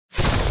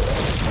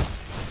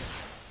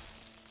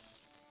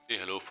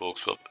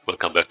folks,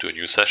 welcome back to a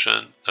new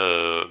session.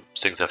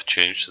 Things have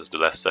changed since the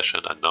last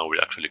session, and now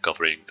we're actually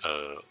covering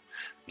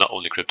not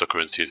only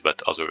cryptocurrencies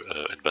but other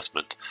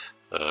investment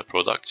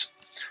products.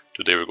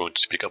 Today we're going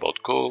to speak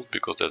about gold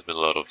because there's been a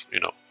lot of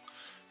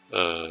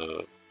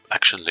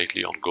action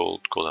lately on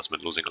gold. Gold has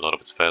been losing a lot of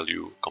its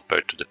value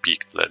compared to the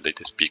peak. The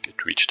latest peak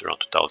it reached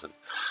around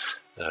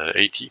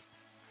 2080,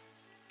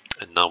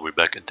 and now we're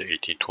back in the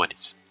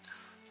 1820s.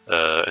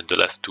 In the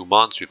last 2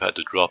 months, we've had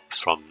a drop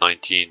from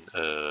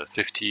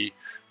 1950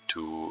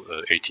 to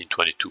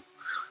 1822,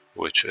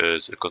 which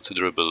is a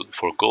considerable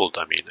for gold.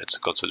 I mean, it's a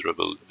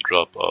considerable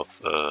drop of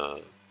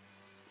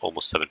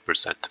almost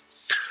 7%.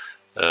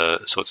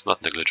 So it's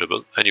not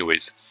negligible.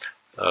 Anyways,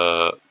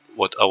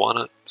 what I want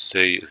to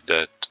say is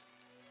that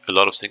a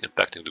lot of things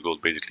impacting the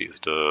gold basically is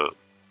the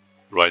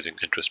rising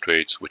interest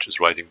rates, which is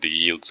rising the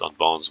yields on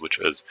bonds, which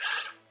is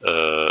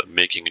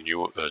making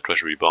new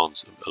treasury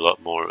bonds a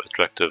lot more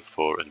attractive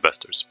for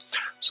investors.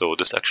 So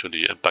this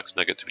actually impacts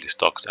negatively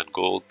stocks and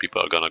gold.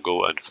 People are gonna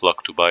go and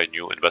flock to buy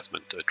new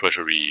investment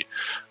treasury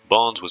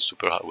bonds with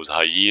with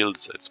high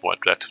yields. It's more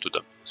attractive to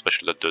them,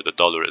 especially that the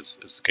dollar is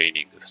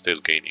still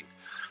gaining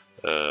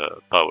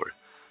power.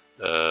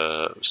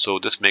 So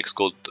this makes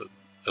gold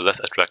a less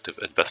attractive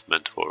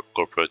investment for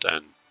corporate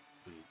and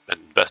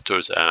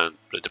investors, and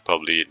they're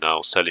probably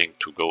now selling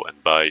to go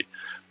and buy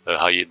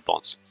high yield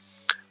bonds.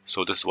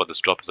 So this is what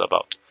this drop is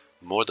about.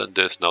 More than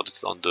this, now this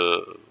is on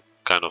the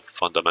kind of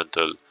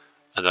fundamental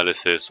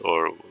analysis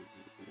or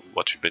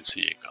what you've been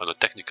seeing. On a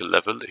technical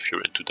level, if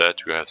you're into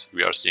that,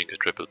 we are seeing a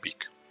triple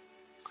peak.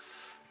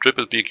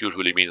 Triple peak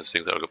usually means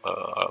things are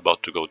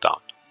about to go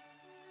down.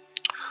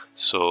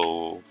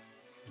 So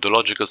the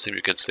logical thing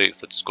you can say is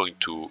that it's going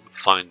to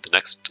find the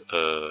next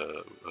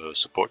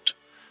support,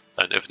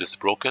 and if this is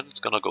broken, it's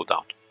gonna go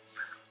down.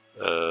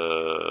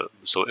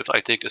 So if I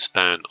take a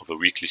span of a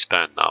weekly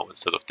span now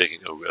instead of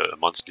taking a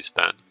monthly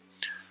span,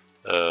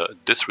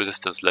 this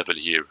resistance level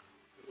here,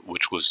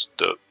 which was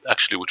the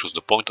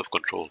point of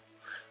control,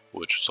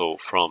 so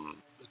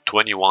from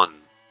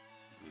 21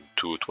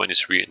 to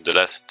 23 in the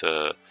last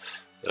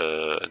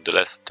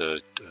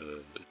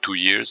 2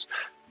 years,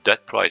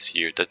 that price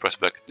here, that price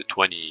back in the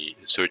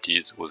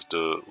 2030s, was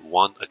the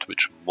one at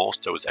which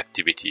most there was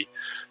activity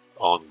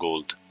on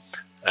gold,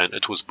 and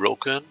it was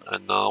broken,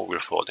 and now we're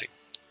falling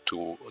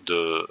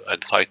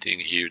and fighting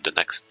here the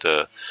next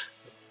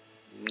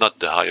not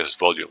the highest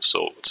volume.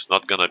 So it's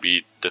not gonna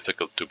be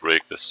difficult to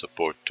break this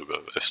support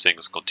if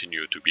things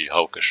continue to be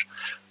hawkish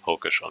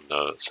on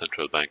the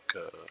central bank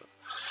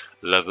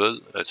level.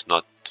 It's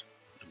not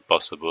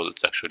impossible,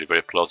 it's actually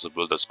very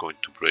plausible that's going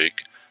to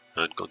break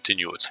and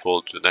continue its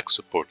fall to the next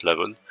support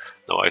level.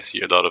 Now I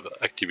see a lot of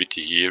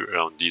activity here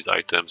around these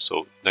items,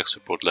 so next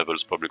support level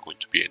is probably going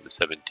to be in the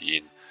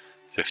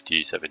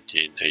 1750,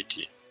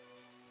 1780.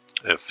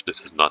 If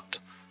this is not,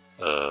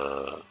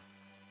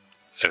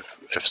 if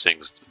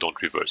things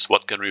don't reverse.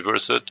 What can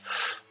reverse it?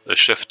 A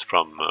shift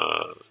from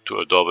to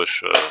a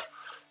dovish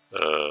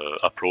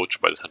approach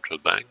by the central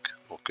bank,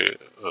 okay,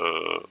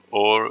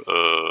 or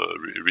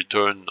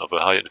return of a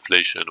high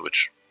inflation,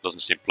 which doesn't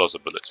seem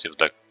plausible. It seems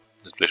like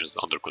inflation is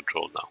under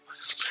control now.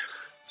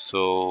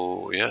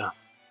 So yeah,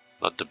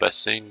 not the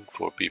best thing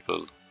for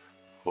people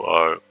who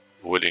are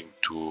willing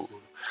to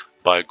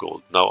buy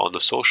gold. Now on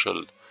the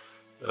social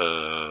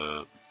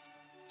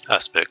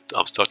aspect,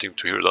 I'm starting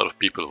to hear a lot of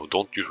people who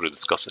don't usually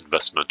discuss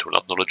investment, who are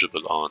not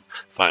knowledgeable on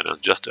finance,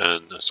 just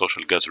in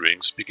social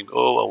gatherings, speaking,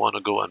 oh, I want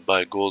to go and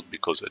buy gold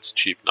because it's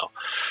cheap now.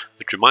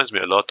 It reminds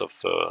me a lot of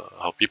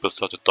how people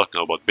started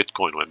talking about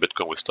Bitcoin when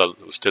Bitcoin was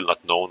still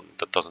not known in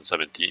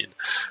 2017,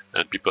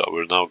 and people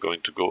were now going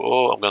to go,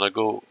 oh, I'm going to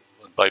go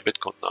and buy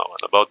Bitcoin now.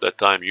 And about that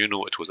time, you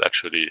knew it was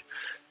actually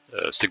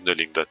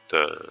signaling that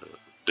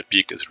the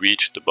peak is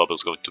reached, the bubble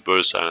is going to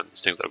burst, and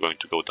things are going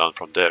to go down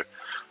from there.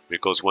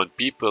 Because when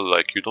people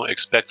like you don't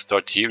expect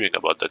start hearing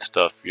about that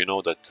stuff, you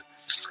know that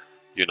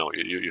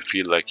you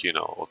feel like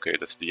okay,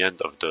 that's the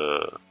end of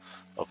the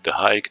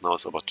hike. Now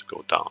it's about to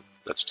go down.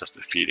 That's just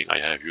a feeling I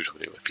have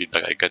usually, a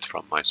feedback I get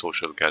from my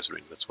social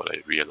gatherings. That's what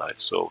I realize.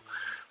 So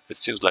it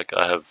seems like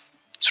I have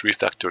 3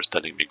 factors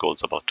telling me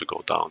gold's about to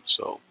go down.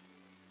 So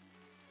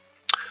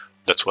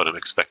that's what I'm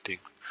expecting.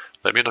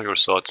 Let me know your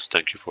thoughts.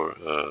 Thank you for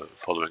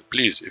following.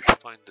 Please, if you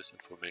find this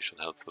information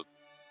helpful,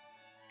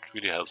 it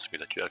really helps me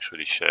that you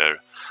actually share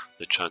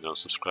the channel,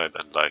 subscribe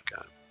and like,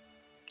 and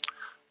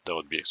that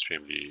would be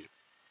extremely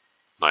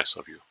nice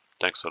of you.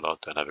 Thanks a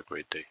lot and have a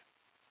great day.